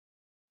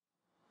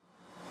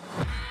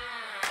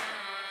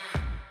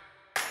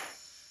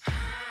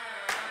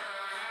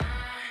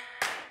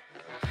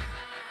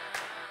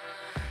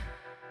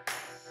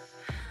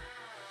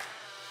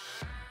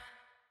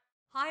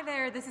Hi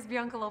there, this is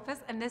Bianca Lopez,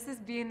 and this is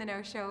Be in the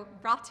Know Show,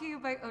 brought to you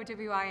by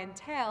OWI and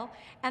Tail,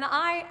 and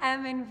I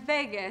am in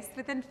Vegas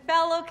with a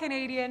fellow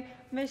Canadian,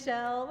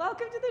 Michelle.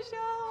 Welcome to the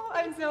show.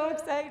 I'm so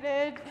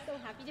excited. I'm so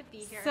happy to be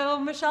here. So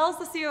Michelle's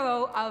the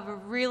COO of a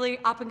really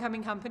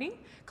up-and-coming company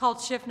called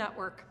Shyft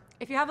Network.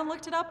 If you haven't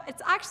looked it up,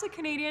 it's actually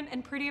Canadian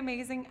and pretty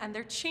amazing, and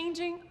they're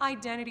changing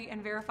identity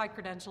and verified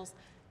credentials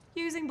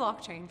using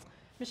blockchain.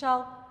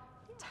 Michelle,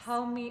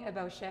 tell me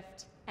about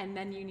Shyft, and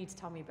then you need to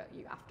tell me about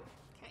you after.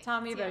 Okay.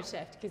 Tell me about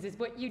Shyft, because it's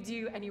what you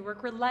do, and you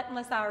work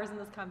relentless hours in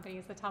this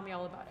company, so tell me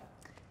all about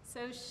it.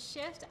 So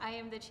Shyft, I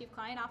am the Chief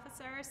Client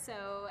Officer,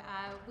 so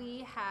we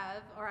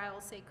have, or I will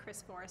say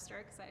Chris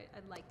Forrester, because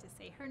I'd like to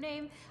say her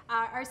name.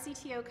 Our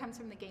CTO comes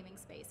from the gaming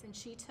space, and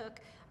she took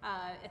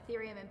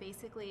Ethereum and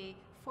basically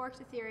forked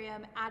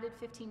Ethereum, added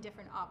 15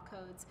 different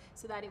opcodes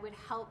so that it would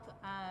help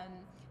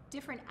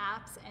different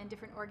apps and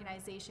different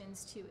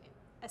organizations to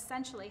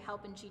essentially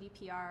help in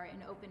GDPR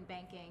and open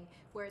banking,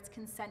 where it's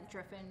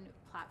consent-driven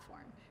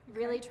platform. Okay.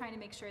 Really trying to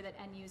make sure that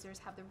end users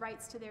have the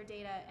rights to their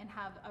data and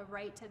have a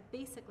right to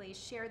basically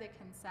share the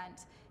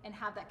consent and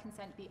have that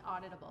consent be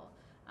auditable.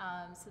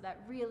 So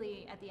that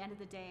really, at the end of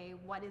the day,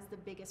 what is the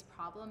biggest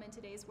problem in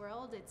today's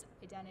world? It's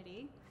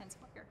identity, hence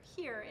why you're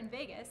here in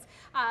Vegas.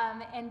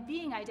 And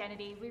being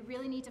identity, we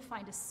really need to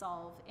find a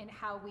solve in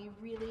how we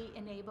really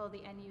enable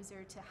the end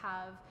user to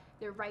have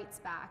their rights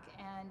back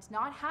and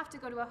not have to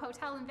go to a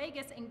hotel in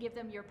Vegas and give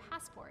them your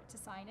passport to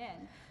sign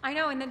in. I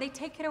know, and then they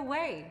take it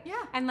away.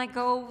 Yeah. And like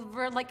go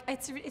over, like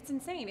it's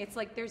insane. It's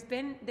like there's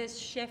been this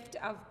shift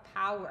of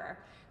power.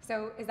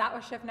 So is that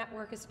what Shyft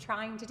Network is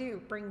trying to do?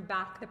 Bring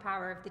back the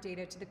power of the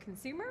data to the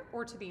consumer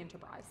or to the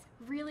enterprise?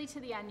 Really to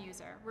the end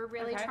user. We're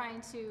really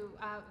trying to,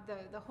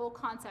 the whole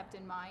concept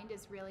in mind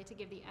is really to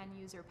give the end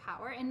user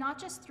power, and not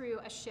just through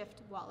a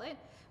Shyft wallet,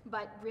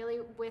 but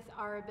really with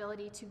our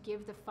ability to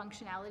give the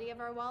functionality of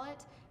our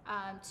wallet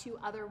to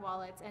other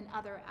wallets and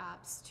other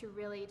apps to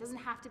really, it doesn't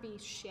have to be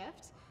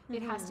Shyft,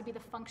 it has to be the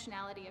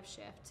functionality of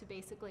Shyft to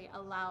basically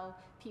allow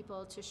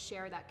people to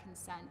share that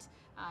consent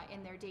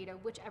in their data,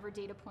 whichever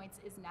data points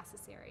is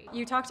necessary.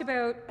 You talked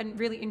about a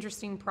really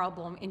interesting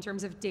problem in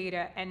terms of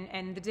data,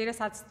 and the data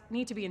sets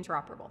need to be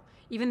interoperable.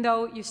 Even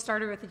though you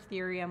started with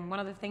Ethereum, one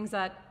of the things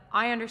that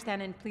I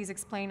understand, and please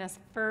explain us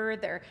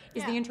further,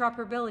 is the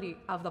interoperability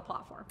of the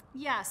platform.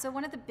 Yeah, so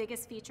one of the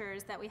biggest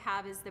features that we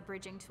have is the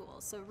bridging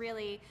tools. So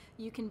really,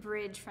 you can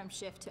bridge from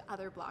Shyft to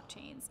other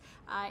blockchains.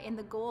 And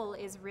the goal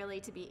is really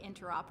to be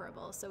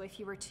interoperable. So if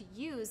you were to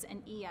use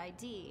an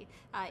EID,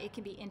 it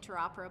can be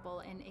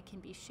interoperable and it can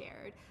be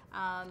shared.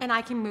 And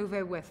I can move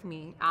it with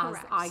me as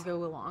I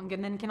go along.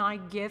 And then can I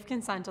give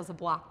consent as a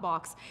black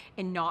box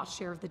and not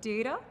share the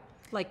data?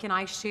 Like, can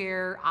I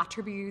share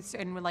attributes,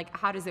 and like,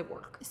 how does it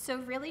work? So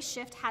really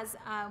Shyft has,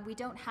 we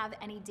don't have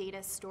any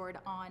data stored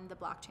on the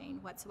blockchain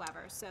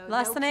whatsoever. So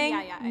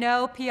listening,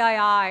 no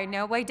PII,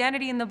 no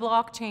identity in the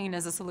blockchain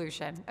is a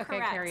solution. Okay,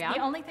 correct. Carry on.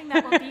 The only thing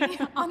that will be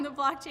on the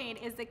blockchain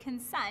is the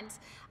consent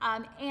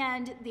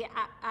and the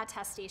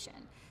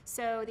attestation.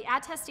 So the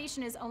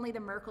attestation is only the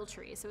Merkle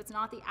tree, so it's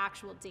not the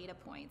actual data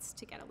points,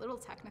 to get a little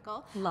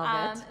technical.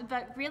 Love it.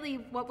 But really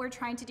what we're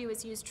trying to do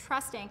is use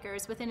trust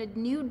anchors within a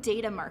new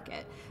data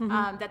market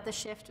that the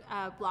Shyft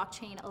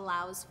blockchain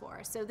allows for.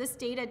 So this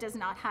data does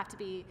not have to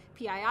be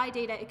PII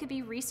data, it could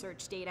be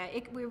research data.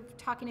 We're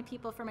talking to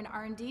people from an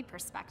R&D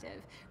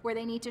perspective, where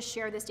they need to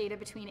share this data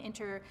between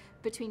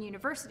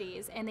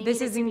universities, and they this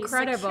need is it to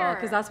incredible, be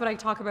because that's what I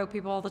talk about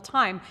people all the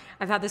time.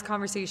 I've had this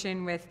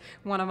conversation with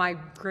one of my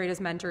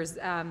greatest mentors,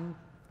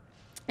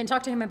 and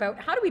talk to him about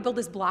how do we build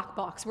this black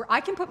box where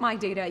I can put my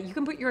data, you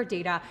can put your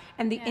data,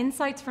 and the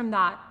insights from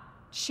that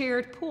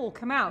shared pool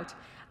come out.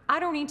 I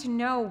don't need to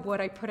know what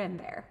I put in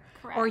there.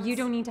 Correct. Or you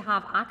don't need to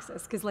have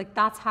access, because like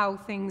that's how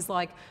things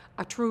like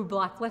a true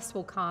blacklist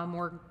will come,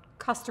 or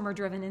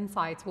customer-driven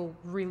insights will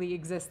really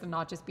exist and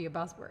not just be a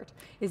buzzword.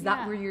 Is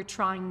that where you're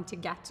trying to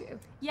get to?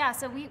 Yeah,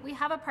 so we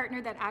have a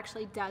partner that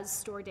actually does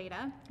store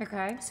data.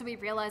 Okay. So we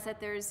realize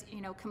that there's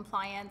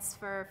compliance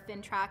for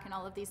FinTrack and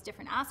all of these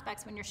different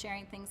aspects when you're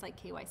sharing things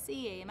like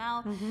KYC,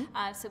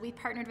 AML. So we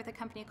partnered with a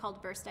company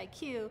called Burst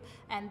IQ,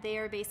 and they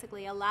are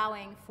basically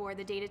allowing for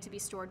the data to be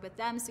stored with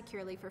them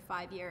securely for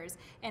 5 years,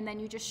 and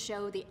then you just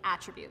show the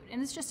attribute. And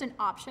it's just an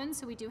option,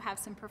 so we do have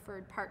some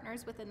preferred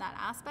partners within that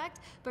aspect,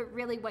 but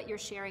really what you're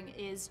sharing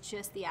is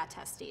just the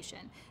attestation.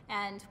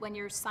 And when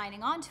you're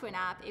signing on to an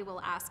app, it will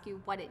ask you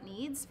what it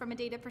needs from a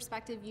data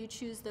perspective. You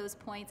choose those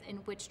points and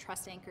which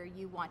trust anchor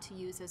you want to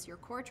use as your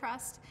core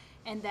trust.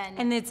 And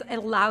then it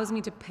allows me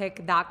to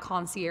pick that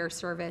concierge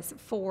service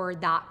for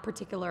that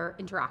particular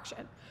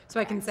interaction. So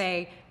I can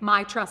say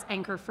my trust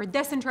anchor for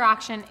this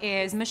interaction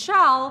is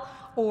Michelle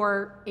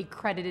or a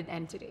credited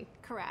entity.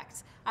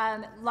 Correct.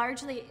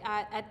 Largely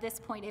at this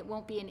point, it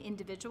won't be an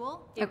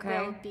individual. It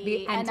will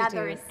be The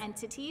another entities.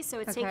 entity. So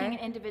it's taking an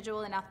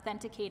individual and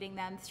authenticating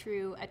them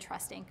through a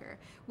trust anchor,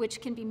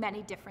 which can be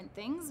many different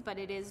things, but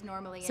it is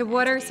normally So an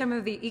what are entity. some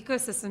of the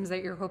ecosystems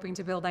that you're hoping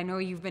to build? I know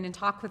you've been in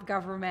talk with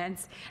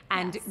governments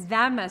and Yes.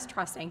 them as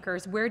trust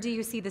anchors. Where do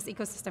you see this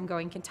ecosystem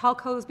going? Can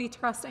telcos be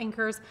trust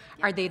anchors?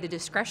 Are they the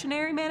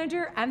discretionary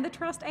manager and the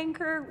trust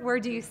anchor? Where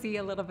do you see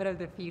a little bit of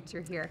the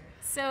future here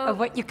So of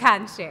what you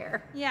can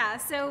share? yeah,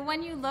 so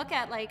when you look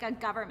at like a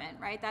government,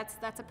 right,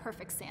 that's a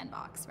perfect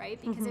sandbox, right?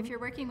 Because if you're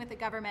working with a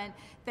government,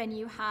 then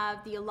you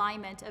have the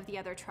alignment of the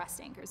other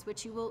trust anchors,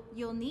 which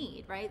you'll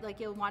need, right? Like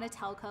you'll want a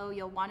telco,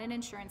 you'll want an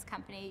insurance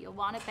company, you'll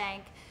want a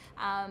bank.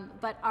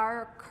 But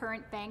are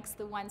current banks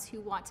the ones who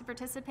want to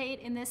participate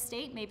in this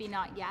state? Maybe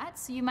not yet.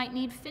 So you might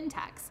need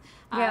fintechs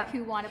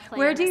who want to play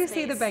Where in do this you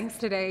see the space. banks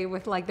today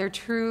with like their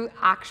true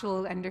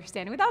actual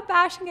understanding, without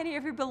bashing any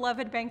of your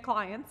beloved bank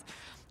clients?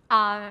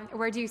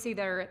 Where do you see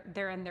their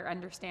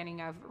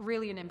understanding of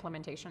really an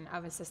implementation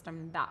of a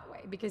system that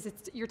way? Because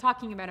you're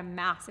talking about a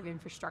massive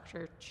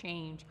infrastructure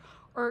change,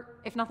 or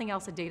if nothing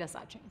else, a data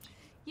set change.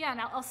 Yeah,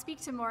 and I'll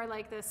speak to more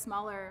like the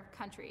smaller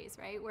countries,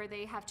 right, where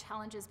they have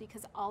challenges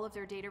because all of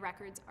their data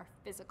records are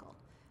physical,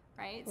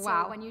 right?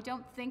 Wow. So when you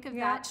don't think of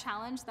that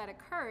challenge that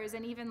occurs,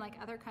 and even like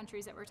other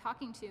countries that we're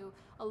talking to,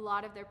 a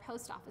lot of their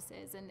post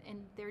offices and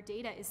their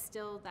data is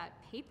still that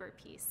paper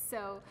piece.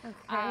 So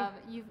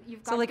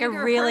you've got So like a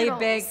bigger really hurdles.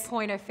 big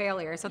point of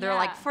failure. So they're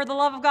like, Yeah. for the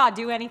love of God,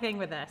 do anything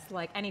with this.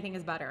 Like anything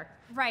is better.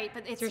 Right,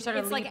 but it's you're sort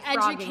of like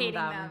leapfrogging educating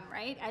them. them,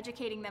 right?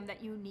 Educating them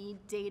that you need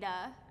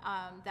data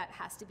that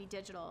has to be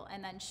digital,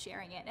 and then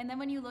sharing it. And then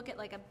when you look at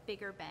like a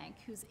bigger bank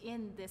who's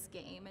in this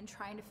game and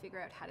trying to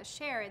figure out how to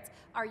share,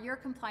 are your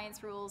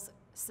compliance rules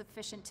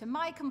sufficient to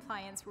my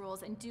compliance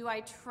rules, and do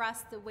I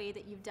trust the way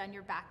that you've done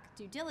your back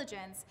due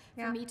diligence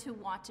for me to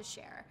want to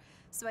share?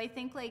 So I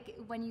think like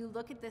when you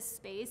look at this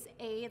space,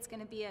 it's going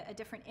to be a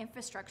different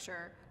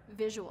infrastructure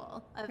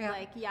visual of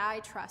I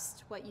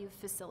trust what you've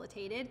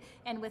facilitated,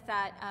 and with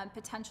that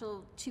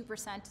potential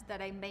 2%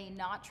 that I may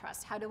not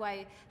trust, how do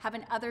I have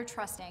an other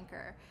trust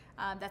anchor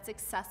that's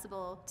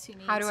accessible to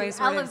me? How do to I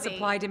sort of elevate?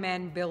 supply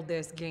demand build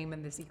this game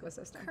and this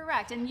ecosystem?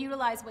 Correct, and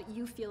utilize what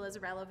you feel is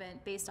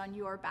relevant based on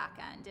your back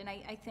end. And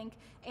I think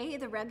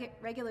the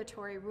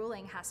regulatory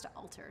ruling has to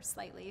alter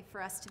slightly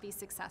for us to be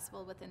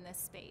successful within this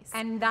space.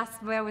 And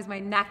that was my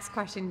next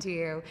question to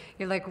you.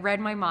 You like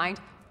read my mind.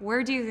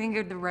 Where do you think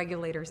are the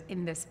regulators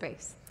in this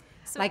space?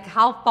 So, like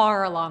how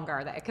far along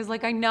are they? Because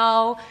like I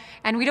know,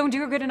 and we don't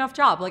do a good enough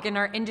job. Like in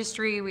our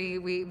industry,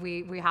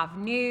 we have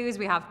news,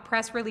 we have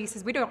press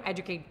releases. We don't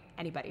educate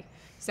anybody.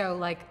 So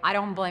like I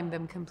don't blame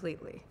them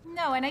completely.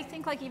 No, and I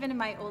think like even in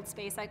my old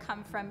space, I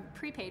come from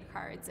prepaid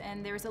cards,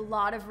 and there's a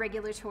lot of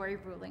regulatory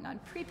ruling on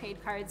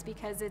prepaid cards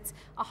because it's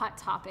a hot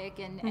topic,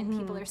 and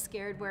people are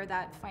scared where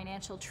that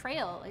financial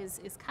trail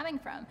is coming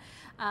from.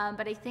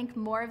 But I think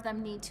more of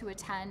them need to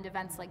attend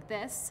events like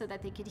this so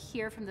that they could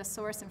hear from the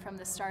source and from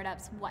the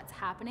startups what's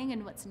happening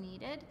and what's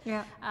needed.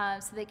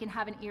 So they can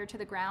have an ear to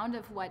the ground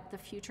of what the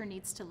future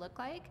needs to look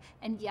like.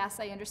 And yes,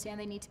 I understand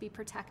they need to be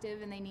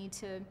protective and they need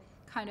to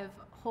kind of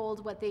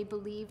hold what they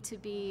believe to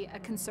be a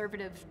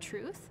conservative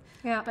truth,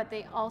 but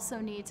they also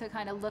need to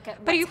kind of look at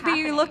what's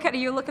happening. But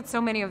you look at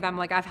so many of them.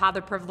 Like I've had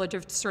the privilege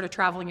of sort of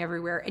traveling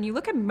everywhere, and you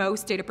look at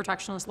most data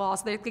protectionist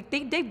laws. They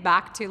date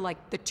back to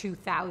like the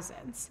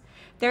 2000s.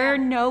 They're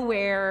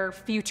nowhere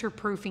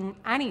future-proofing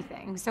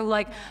anything. So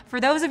like for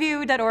those of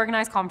you that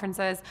organize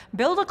conferences,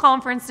 build a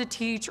conference to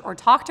teach or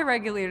talk to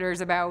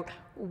regulators about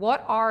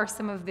what are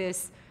some of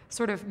this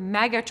sort of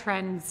mega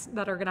trends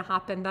that are going to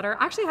happen that are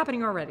actually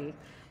happening already,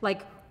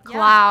 like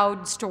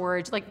cloud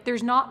storage. Like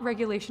there's not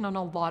regulation on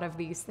a lot of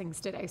these things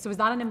today. So is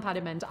that an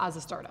impediment as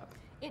a startup?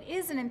 It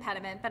is an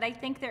impediment, but I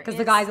think there is... Because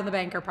the guys in the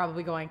bank are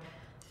probably going,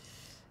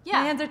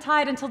 my hands are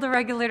tied until the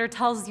regulator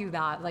tells you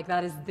that. Like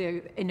that is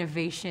the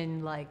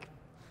innovation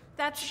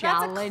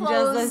challenge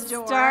as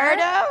a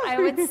startup. I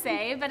would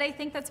say, but I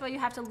think that's why you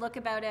have to look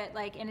about it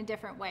like in a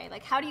different way.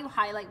 Like how do you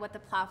highlight what the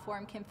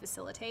platform can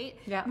facilitate?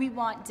 We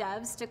want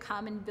devs to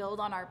come and build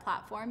on our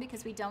platform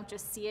because we don't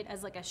just see it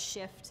as like a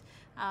Shyft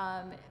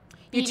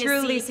you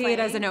truly see play. it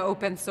as an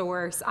open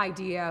source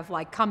idea of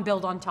like, come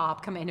build on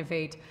top, come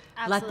innovate,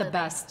 let the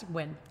best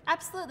win.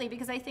 Absolutely,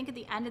 because I think at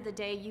the end of the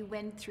day, you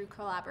win through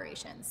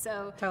collaboration.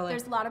 So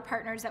there's a lot of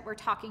partners that we're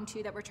talking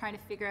to that we're trying to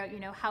figure out,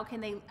 how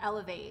can they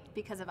elevate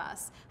because of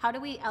us? How do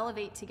we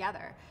elevate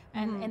together?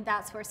 And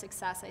that's where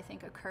success, I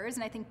think, occurs.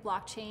 And I think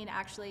blockchain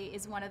actually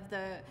is one of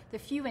the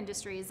few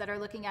industries that are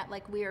looking at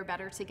like we are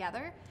better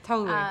together.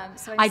 Totally.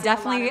 So I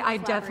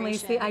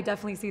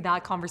definitely see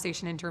that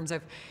conversation in terms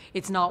of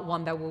it's not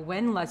one that will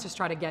win. Let's just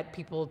try to get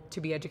people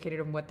to be educated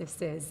on what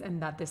this is and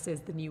that this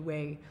is the new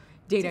way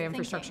data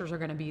infrastructures are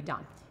going to be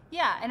done.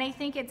 Yeah, and I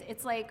think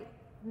it's like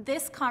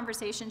this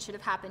conversation should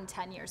have happened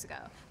 10 years ago,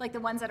 like the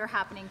ones that are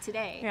happening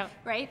today, Yeah.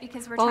 right?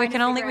 Because we're Well, trying we can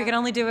to only figure we can out-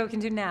 only do what we can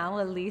do now.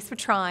 At least we're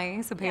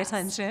trying, so pay Yes.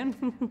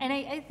 attention. And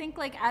I think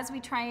like as we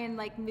try and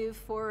like move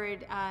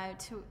forward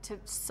to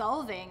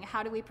solving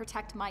how do we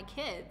protect my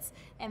kids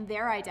and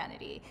their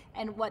identity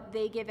and what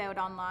they give out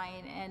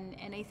online,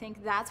 and I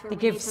think that's where They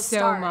we give need to so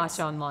start. much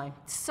online,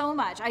 So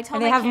much. I tell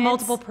and they my have kids,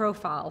 multiple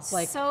profiles.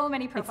 Like so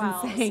many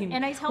profiles. It's insane.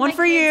 And I tell one my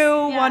for kids,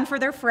 you, yeah. one for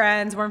their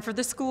friends, one for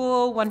the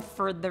school, one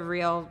for the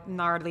real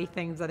gnarly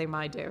things that they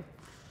might do.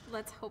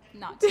 Let's hope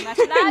not too much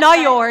of that. Not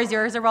but yours.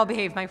 Yours are well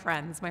behaved. My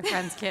friends'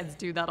 kids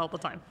do that all the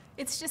time.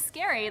 It's just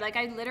scary. Like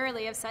I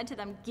literally have said to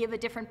them, give a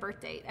different birth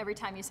date every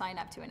time you sign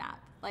up to an app.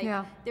 Like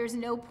Yeah. there's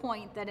no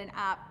point that an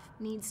app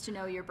needs to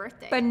know your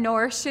birthday. But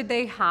nor should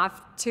they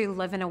have to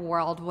live in a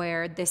world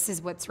where this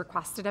is what's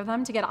requested of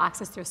them to get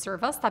access to a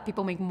service that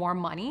people make more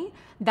money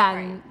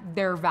than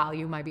their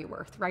value might be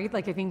worth, right?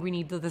 Like I think we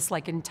need this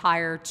like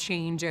entire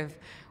change of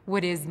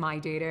what is my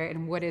data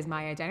and what is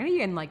my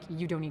identity, and like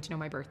you don't need to know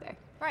my birthday.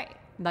 Right.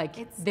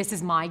 Like this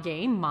is my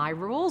game, my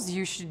rules.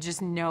 You should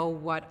just know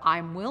what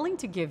I'm willing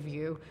to give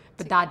you,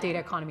 but that data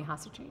economy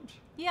has to change.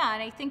 Yeah,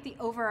 and I think the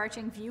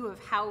overarching view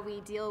of how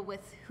we deal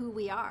with who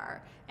we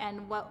are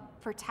and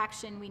what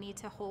protection we need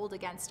to hold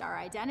against our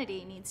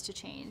identity needs to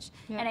change.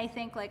 Yeah. And I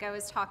think, like I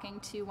was talking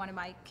to one of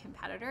my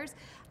competitors,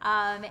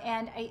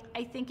 and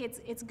I think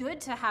it's good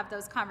to have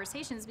those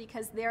conversations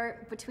because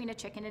they're between a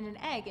chicken and an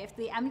egg. If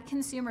the end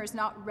consumer is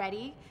not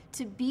ready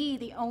to be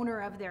the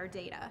owner of their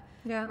data,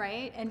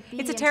 right? And be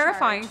It's a in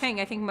terrifying charge, thing.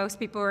 I think most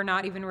people are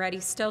not even ready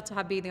still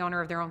to be the owner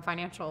of their own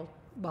financial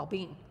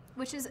well-being.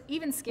 which is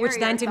even scarier. Which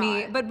then to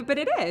me, thought. but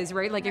it is,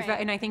 right? Like Right.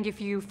 and I think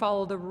if you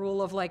follow the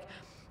rule of like,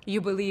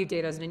 you believe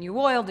data is the new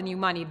oil, the new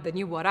money, the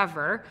new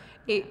whatever,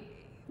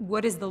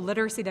 what is the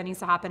literacy that needs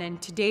to happen in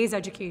today's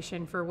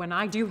education for when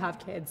I do have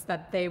kids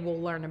that they will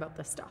learn about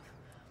this stuff?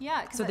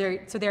 Yeah. 'Cause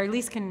So they at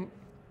least can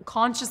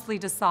consciously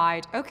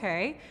decide,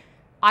 okay,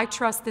 I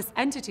trust this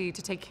entity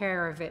to take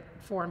care of it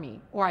for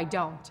me, or I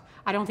don't.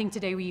 I don't think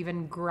today we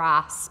even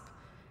grasp.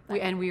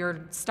 And we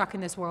are stuck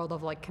in this world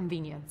of like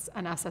convenience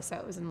and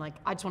SSOs and like,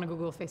 I just want to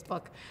Google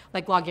Facebook,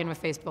 like log in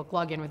with Facebook,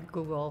 log in with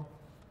Google,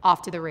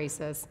 off to the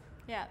races.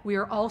 Yeah. We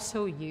are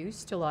also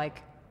used to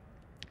like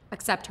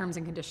accept terms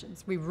and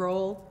conditions. We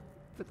roll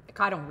with, like,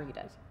 I don't read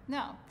it.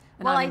 No.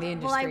 And I'm in the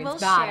industry. will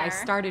It's bad. I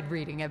share. started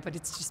reading it, but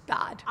it's just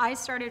bad. I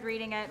started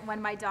reading it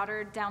when my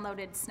daughter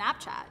downloaded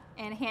Snapchat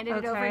and handed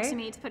it over Okay. to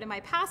me to put in my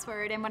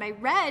password. And when I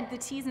read the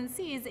T's and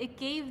C's, it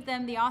gave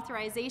them the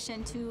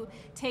authorization to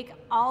take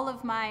all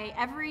of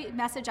every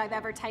message I've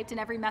ever typed and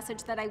every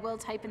message that I will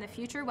type in the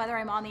future, whether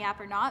I'm on the app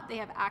or not, they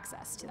have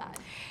access to that.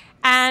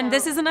 And So-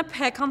 this isn't a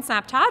pick on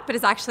Snapchat, but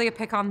it's actually a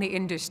pick on the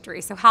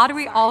industry. So how do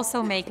we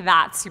also make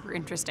that super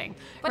interesting?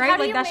 But right? how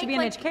do Like you that should make,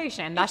 be an like-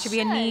 education. it That should be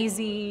an should.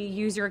 easy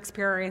user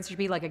experience. It should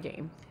be like a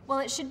game. Well,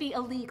 it should be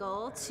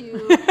illegal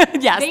to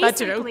Yes, that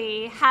too.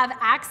 basically have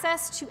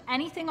access to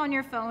anything on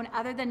your phone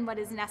other than what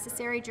is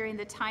necessary during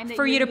the time that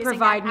For you're you to using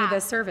provide that me app.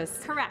 this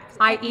service. Correct.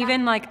 I And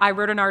even like I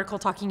wrote an article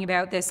talking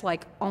about this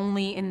like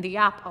only in the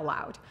app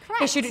allowed.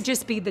 Correct. It should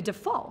just be the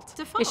default.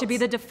 It should be Default.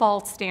 the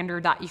default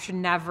standard that you should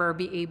never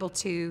be able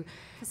to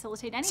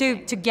facilitate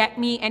anything. to get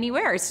me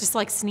anywhere. It's just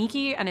like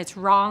sneaky and it's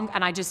wrong.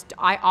 And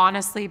I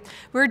honestly,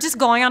 we're just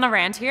going on a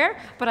rant here,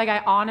 but like I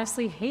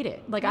honestly hate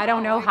it. Like I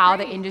don't No, know I how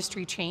the agree.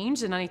 industry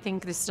changed, and I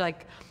think this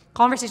like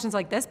conversations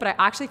like this, but I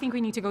actually think we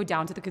need to go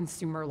down to the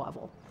consumer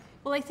level.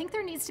 Well, I think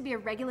there needs to be a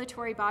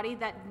regulatory body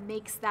that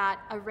makes that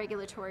a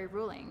regulatory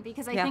ruling,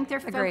 because I Yeah, think they're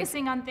agreed.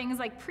 focusing on things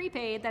like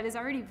prepaid that is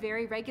already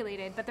very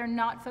regulated, but they're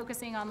not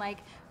focusing on like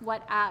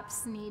what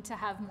apps need to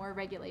have more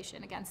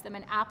regulation against them.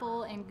 And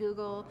Apple and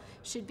Google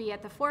should be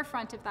at the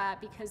forefront of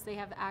that because they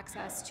have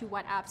access to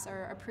what apps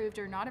are approved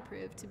or not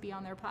approved to be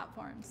on their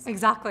platforms.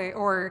 Exactly.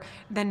 Or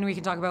then we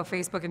can talk about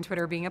Facebook and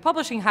Twitter being a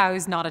publishing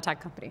house, not a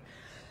tech company.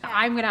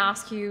 I'm going to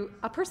ask you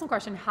a personal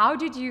question. How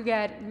did you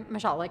get,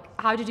 Michelle, like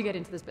how did you get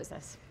into this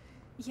business?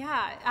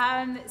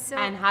 Yeah. So.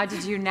 And how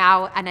did you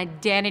now an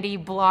identity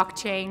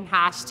blockchain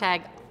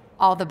hashtag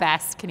all the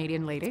best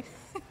Canadian lady?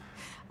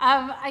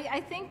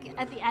 I think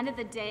at the end of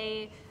the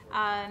day,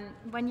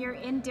 when you're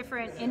in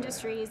different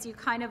industries, you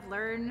kind of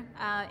learn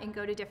and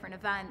go to different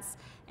events.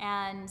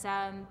 And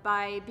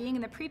by being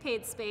in the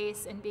prepaid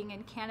space and being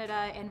in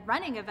Canada and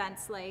running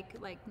events like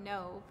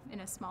No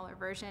in a smaller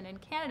version in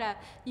Canada,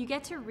 you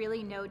get to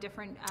really know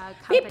different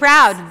companies. Be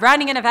proud,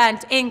 running an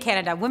event in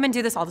Canada. Women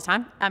do this all the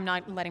time. I'm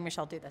not letting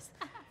Michelle do this.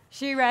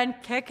 She ran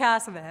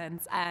kick-ass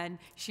events and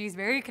she's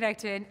very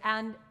connected,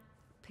 and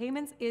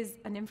payments is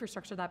an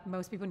infrastructure that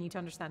most people need to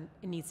understand.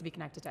 It needs to be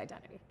connected to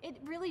identity. It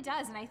really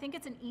does, and I think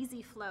it's an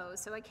easy flow.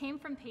 So I came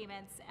from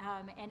payments,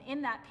 and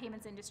in that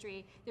payments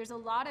industry, there's a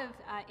lot of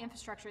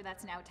infrastructure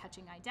that's now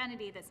touching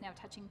identity, that's now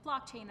touching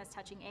blockchain, that's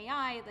touching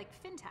AI, like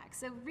fintech.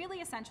 So really,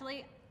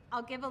 essentially,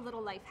 I'll give a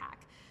little life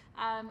hack.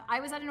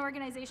 I was at an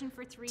organization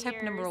for 3 years.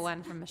 Tip number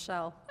one from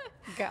Michelle.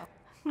 Go.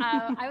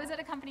 I was at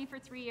a company for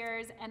 3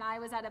 years, and I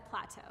was at a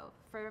plateau.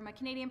 From a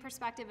Canadian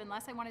perspective,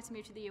 unless I wanted to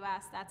move to the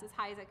US, that's as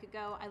high as I could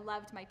go. I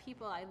loved my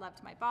people, I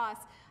loved my boss,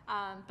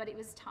 but it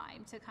was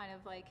time to kind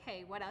of like,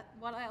 hey, what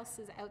else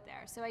is out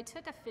there? So I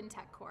took a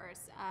fintech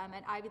course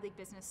at Ivy League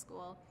Business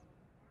School.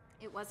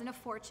 It wasn't a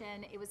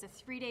fortune. It was a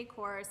 3-day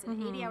course,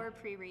 an 80-hour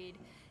pre-read.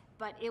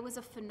 But it was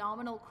a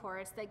phenomenal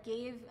course that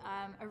gave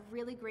a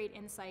really great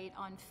insight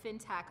on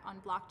fintech, on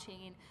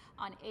blockchain,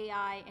 on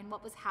AI, and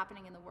what was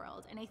happening in the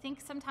world. And I think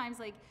sometimes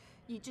like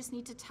you just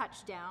need to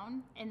touch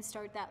down and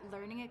start that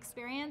learning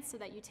experience so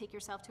that you take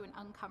yourself to an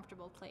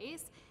uncomfortable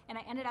place. And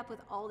I ended up with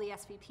all the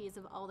SVPs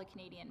of all the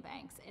Canadian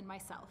banks and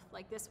myself.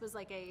 Like this was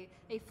like a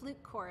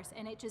fluke course,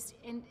 and it just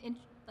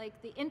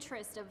like the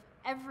interest of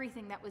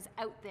everything that was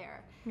out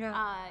there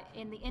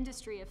in the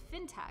industry of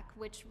fintech,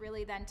 which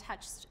really then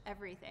touched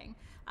everything,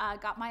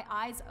 got my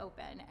eyes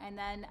open. And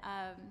then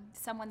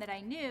someone that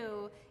I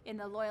knew in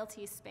the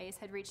loyalty space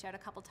had reached out a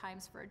couple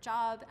times for a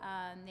job,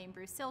 named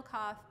Bruce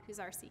Silkoff, who's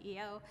our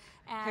CEO.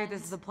 And Okay,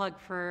 this is a plug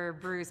for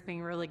Bruce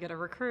being really good at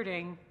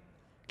recruiting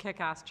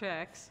kick-ass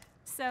chicks.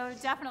 So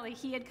definitely,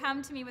 he had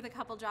come to me with a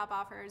couple job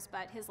offers,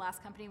 but his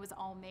last company was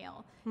all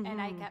male, and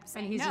I kept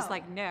saying And he's no. just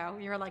like, no.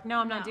 You're like, no,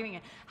 I'm not doing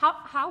it.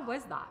 How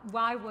was that?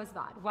 Why was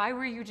that? Why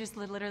were you just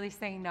literally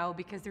saying no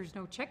because there's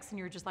no chicks, and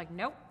you're just like,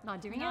 nope,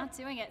 not doing it? Not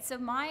doing it. So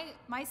my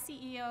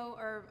CEO,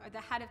 or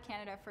the head of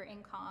Canada for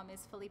Incom,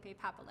 is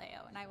Felipe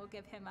Papaleo, and I will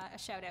give him a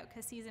shout out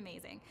because he's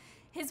amazing.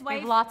 His wife. We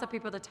have lots of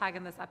people to tag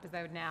in this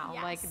episode now.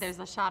 Yes. Like, there's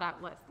a shout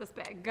out list this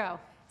big. Go.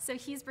 So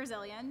he's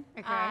Brazilian,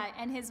 Okay.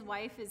 and his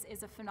wife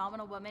is a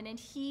phenomenal woman, and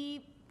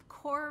he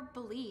core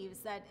believes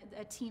that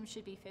a team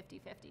should be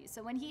 50-50.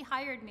 So when he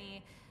hired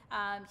me,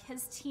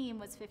 his team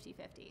was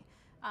 50-50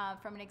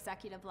 from an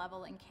executive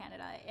level in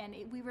Canada, and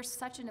we were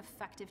such an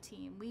effective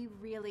team. We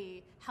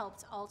really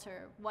helped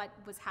alter what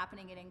was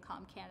happening at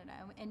Incom Canada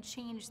and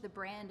change the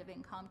brand of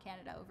Incom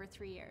Canada over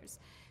 3 years.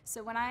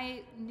 So when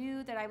I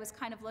knew that I was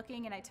kind of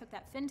looking, and I took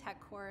that fintech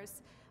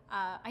course,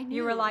 I knew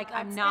You were like,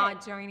 I'm not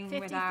it. joining 50-50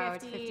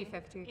 without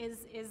 50-50.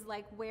 is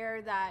like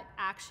where that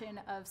action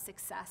of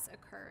success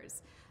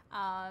occurs.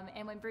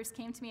 And when Bruce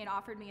came to me and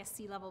offered me a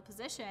C-level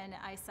position,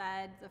 I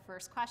said the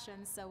first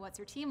question, so what's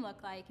your team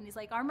look like? And he's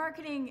like, our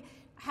marketing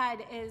head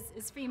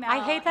is female.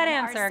 I hate that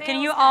and our answer. Can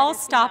sales you head all is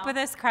stop female." with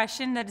this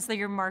question that is like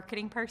your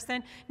marketing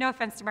person? No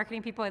offense to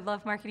marketing people. I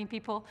love marketing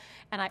people,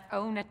 and I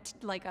own a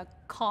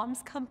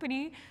comms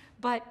company,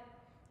 but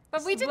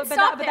we didn't but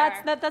stop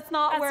that- there. that's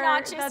not where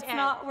just it.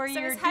 not where so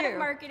you're his head due. of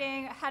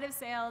marketing, head of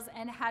sales,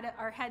 and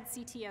our head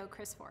CTO,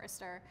 Chris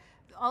Forrester,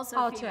 also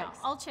All female. chicks.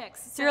 All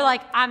chicks. So you're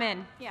like, I'm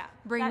in. Yeah.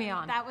 Bring me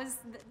on. That was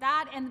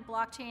that, and the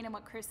blockchain, and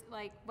what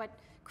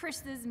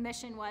Chris's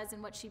mission was,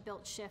 and what she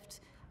built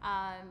Shyft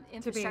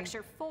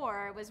infrastructure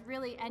for, was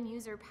really end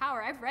user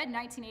power. I've read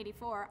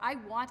 1984. I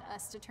want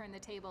us to turn the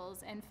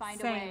tables and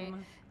find a way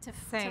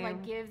to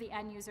like give the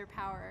end user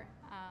power.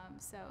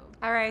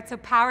 All right, so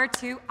power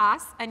to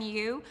us and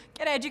you.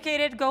 Get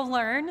educated, go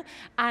learn,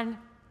 and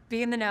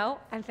be in the know.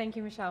 And thank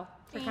you, Michelle,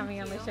 for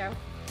coming on the show.